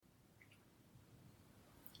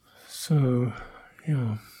So,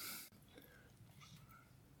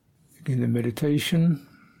 begin the meditation.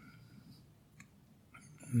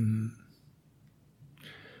 And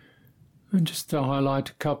just to highlight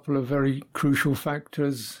a couple of very crucial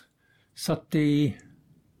factors, sati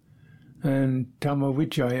and Dhamma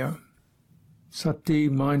Vijaya. Sati,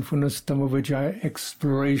 mindfulness, Dhamma Vijaya,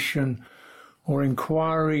 exploration or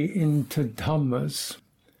inquiry into Dhammas.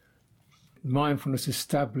 Mindfulness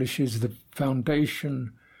establishes the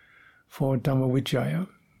foundation for Dhamma Vijaya.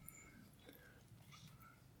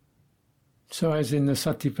 So as in the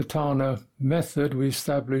Satipatthana method, we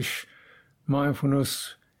establish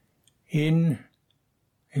mindfulness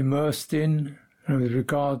immersed in, and with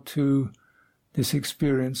regard to this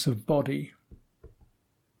experience of body.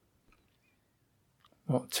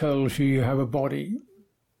 What tells you you have a body?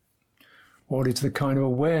 What is the kind of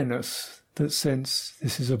awareness that sense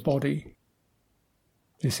this is a body?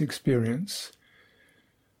 This experience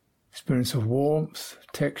of warmth,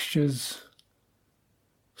 textures,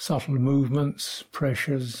 subtle movements,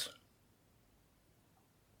 pressures.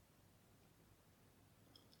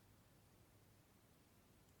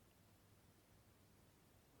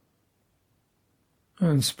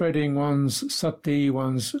 And spreading one's sati,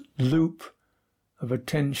 one's loop of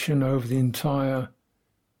attention over the entire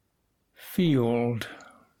field,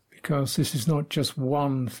 because this is not just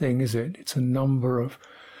one thing, is it? It's a number of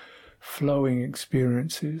flowing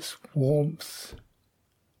experiences, warmth,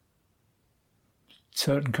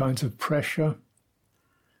 certain kinds of pressure,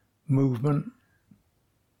 movement,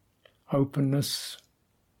 openness.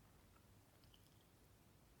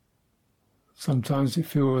 Sometimes it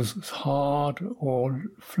feels hard or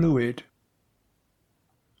fluid.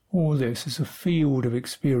 All this is a field of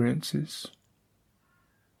experiences.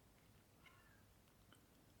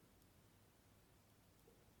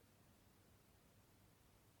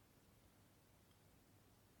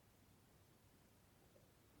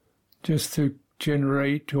 Just to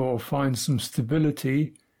generate or find some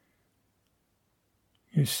stability,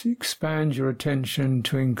 you expand your attention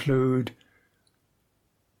to include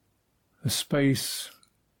the space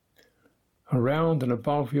around and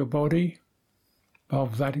above your body,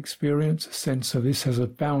 above that experience, a sense of this has a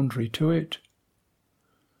boundary to it.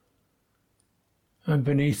 And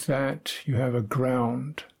beneath that you have a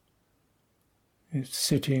ground. It's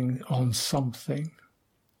sitting on something.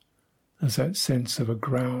 There's that sense of a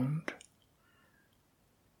ground.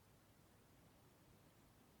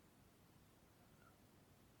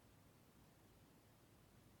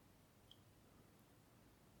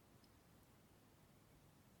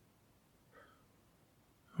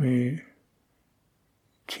 We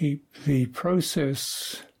keep the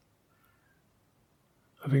process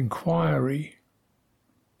of inquiry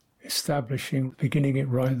establishing, beginning it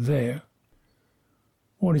right there.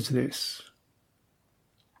 What is this?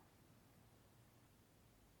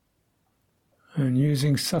 And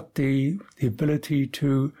using sati, the ability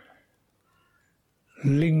to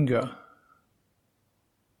linger,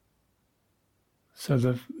 so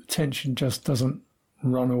the attention just doesn't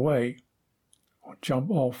run away or jump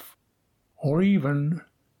off, or even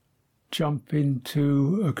jump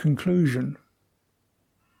into a conclusion.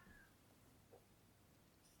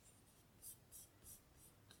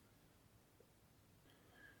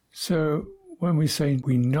 So when we say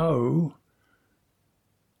we know,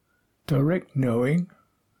 direct knowing,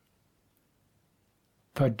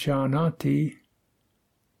 pajanati,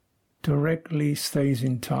 directly stays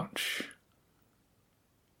in touch.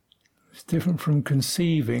 It's different from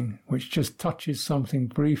conceiving, which just touches something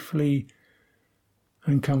briefly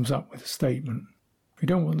and comes up with a statement. You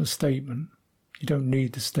don't want the statement. You don't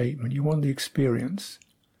need the statement. You want the experience.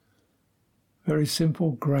 Very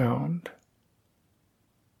simple ground.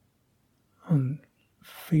 And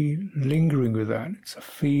lingering with that, it's a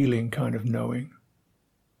feeling kind of knowing.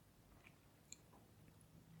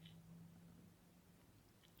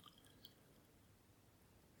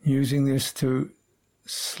 Using this to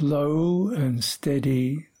slow and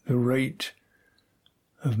steady the rate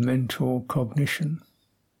of mental cognition,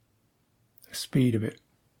 the speed of it.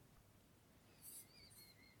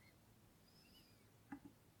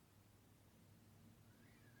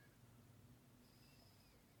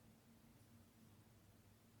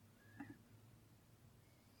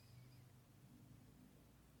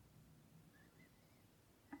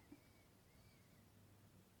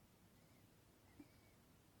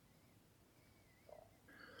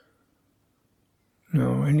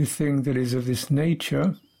 Now, anything that is of this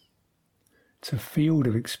nature, it's a field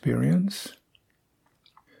of experience,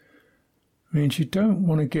 means you don't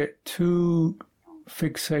want to get too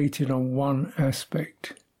fixated on one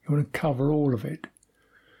aspect. You want to cover all of it.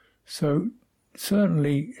 So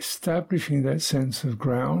certainly establishing that sense of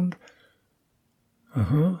ground,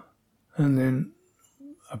 and then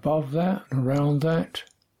above that and around that,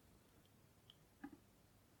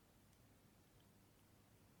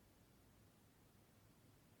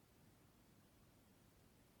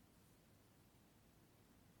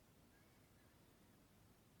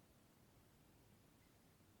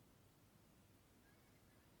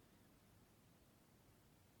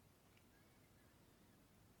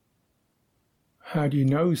 how do you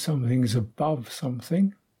know something's above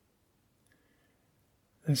something?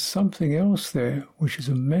 There's something else there, which is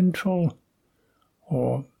a mental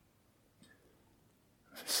or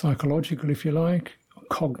psychological, if you like,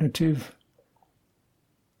 cognitive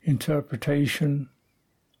interpretation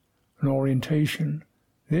and orientation.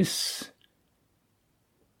 This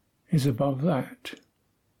is above that.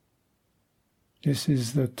 This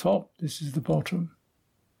is the top, this is the bottom.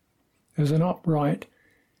 There's an upright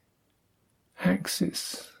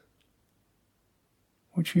axis,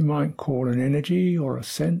 which we might call an energy or a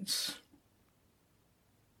sense.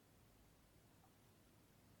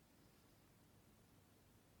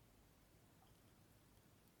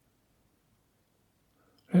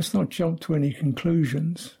 Let's not jump to any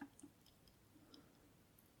conclusions,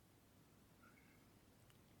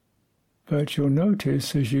 but you'll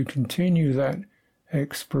notice as you continue that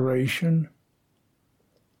exploration,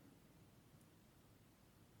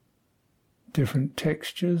 different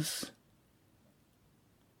textures,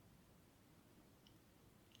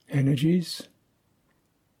 energies.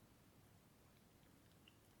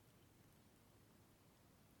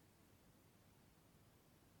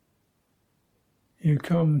 You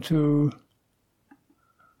come to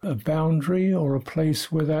a boundary or a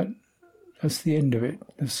place where that's the end of it,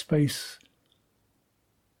 the space.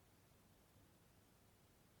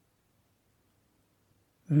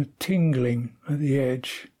 The tingling at the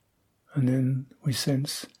edge, and then we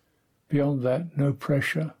sense beyond that no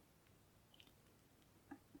pressure,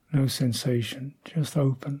 no sensation, just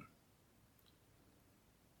open.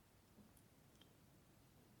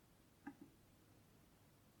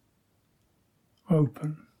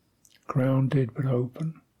 Open, grounded but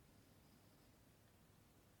open.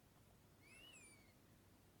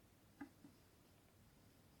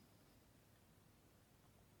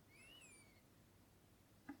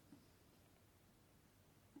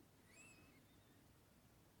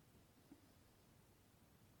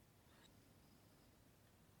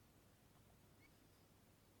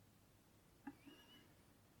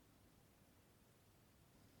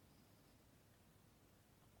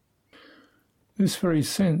 This very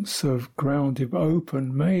sense of grounded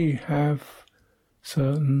open may have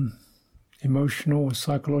certain emotional or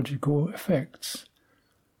psychological effects.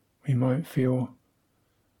 We might feel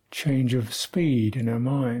change of speed in our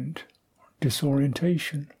mind,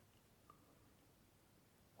 disorientation,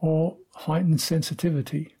 or heightened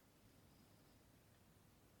sensitivity.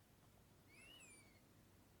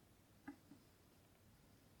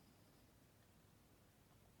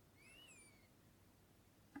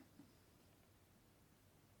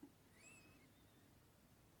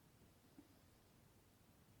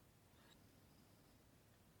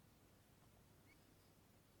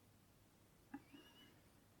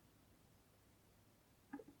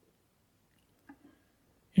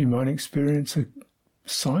 You might experience a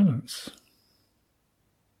silence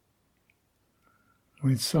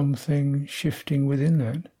with something shifting within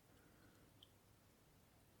that.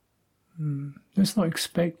 Let's not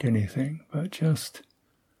expect anything, but just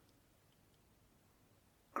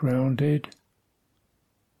grounded,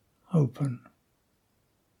 open,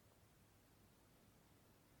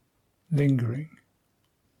 lingering.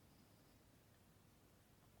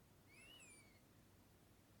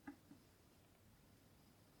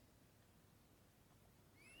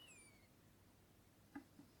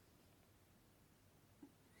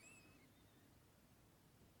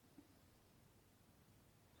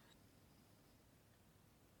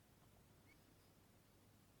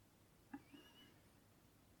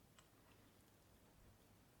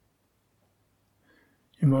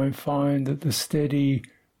 You might find that the steady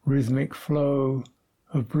rhythmic flow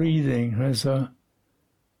of breathing has a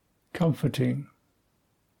comforting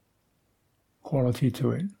quality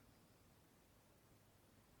to it.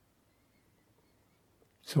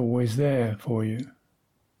 It's always there for you.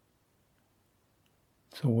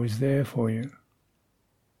 It's always there for you.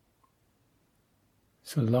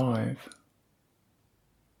 It's alive.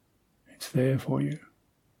 It's there for you.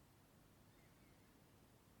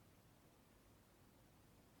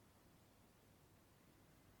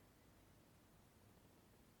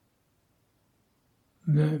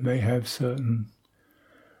 That may have certain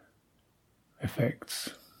effects,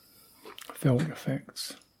 felt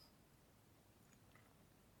effects.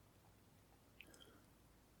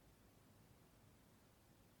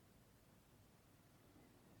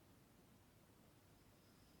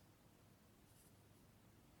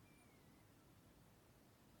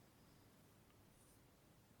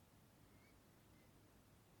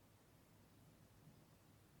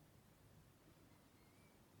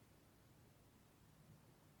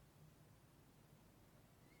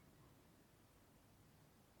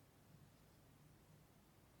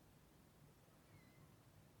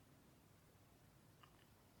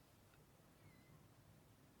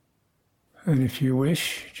 And if you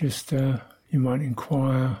wish, just you might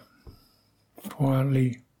inquire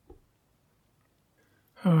quietly,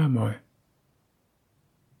 how am I?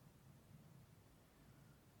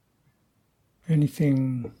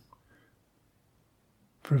 Anything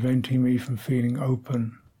preventing me from feeling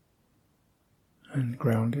open and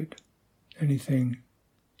grounded? Anything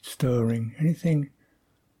stirring? Anything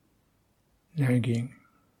nagging?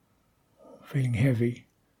 Feeling heavy,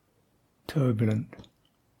 turbulent?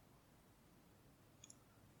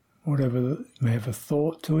 Whatever, you may have a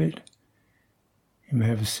thought to it, you may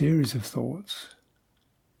have a series of thoughts.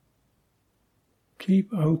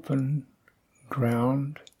 Keep open,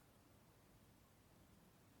 ground.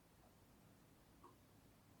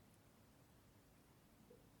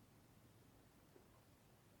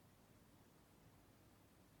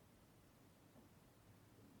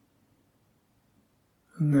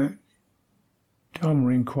 And that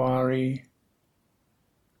Dhamma inquiry,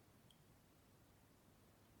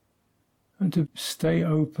 and to stay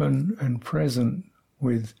open and present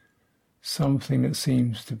with something that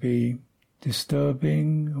seems to be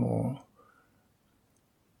disturbing or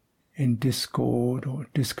in discord or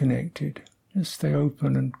disconnected. Just stay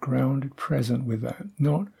open and grounded, present with that,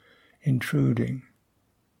 not intruding.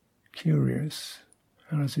 Curious.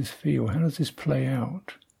 How does this feel? How does this play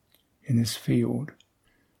out in this field?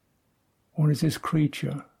 What is this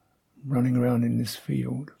creature running around in this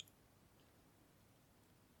field?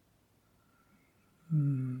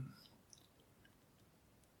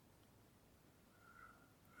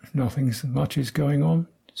 If nothing so much is going on,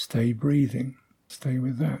 stay breathing. Stay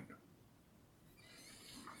with that.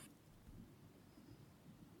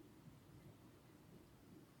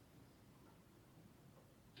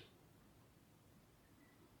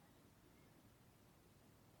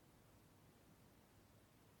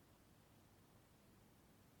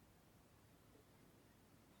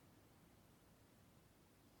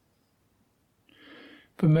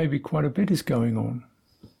 But maybe quite a bit is going on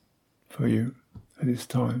for you at this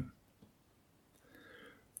time.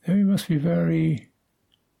 Then you must be very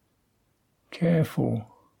careful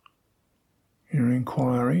in your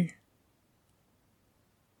inquiry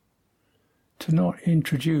to not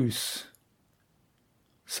introduce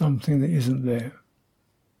something that isn't there.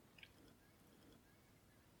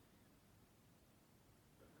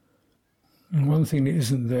 And one thing that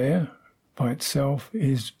isn't there by itself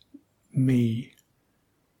is me.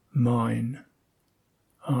 Mine,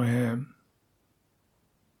 I am.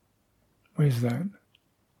 Where's that?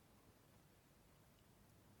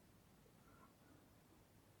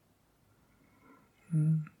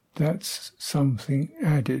 That's something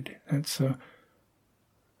added. That's a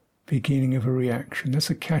beginning of a reaction. That's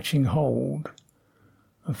a catching hold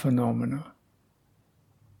of phenomena.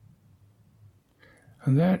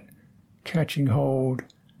 And that catching hold,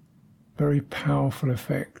 very powerful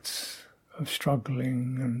effects of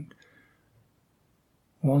struggling and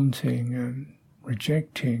wanting and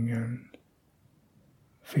rejecting and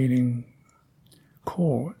feeling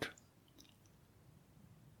caught.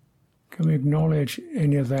 Can we acknowledge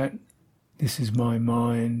any of that? This is my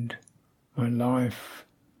mind, my life,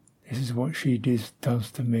 this is what she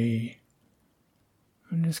does to me.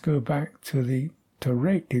 And just go back to the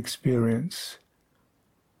direct experience,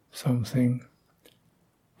 something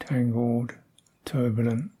tangled,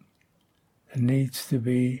 turbulent, that needs to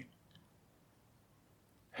be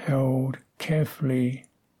held carefully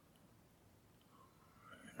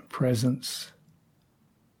in presence,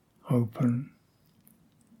 open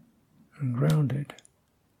and grounded,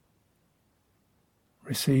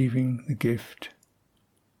 receiving the gift,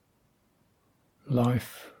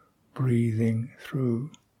 life breathing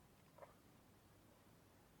through.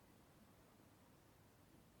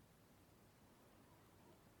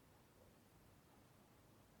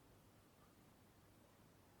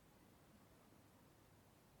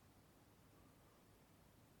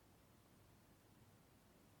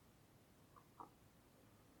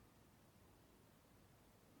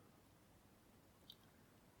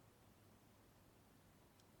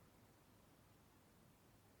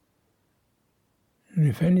 And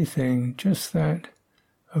if anything, just that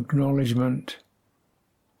acknowledgement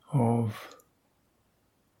of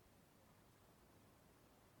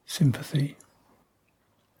sympathy,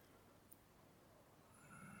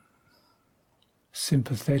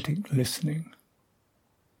 sympathetic listening.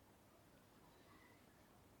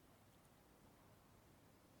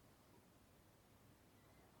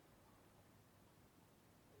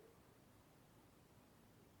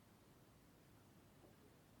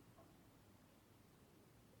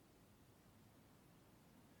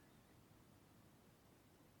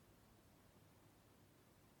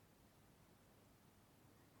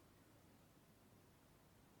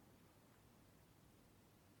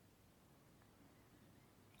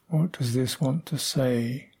 What does this want to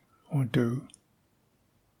say or do?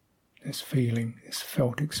 This feeling, this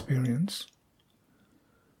felt experience.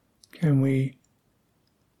 Can we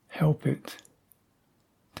help it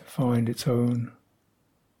to find its own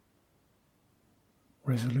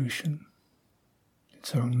resolution,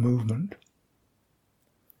 its own movement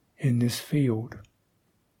in this field?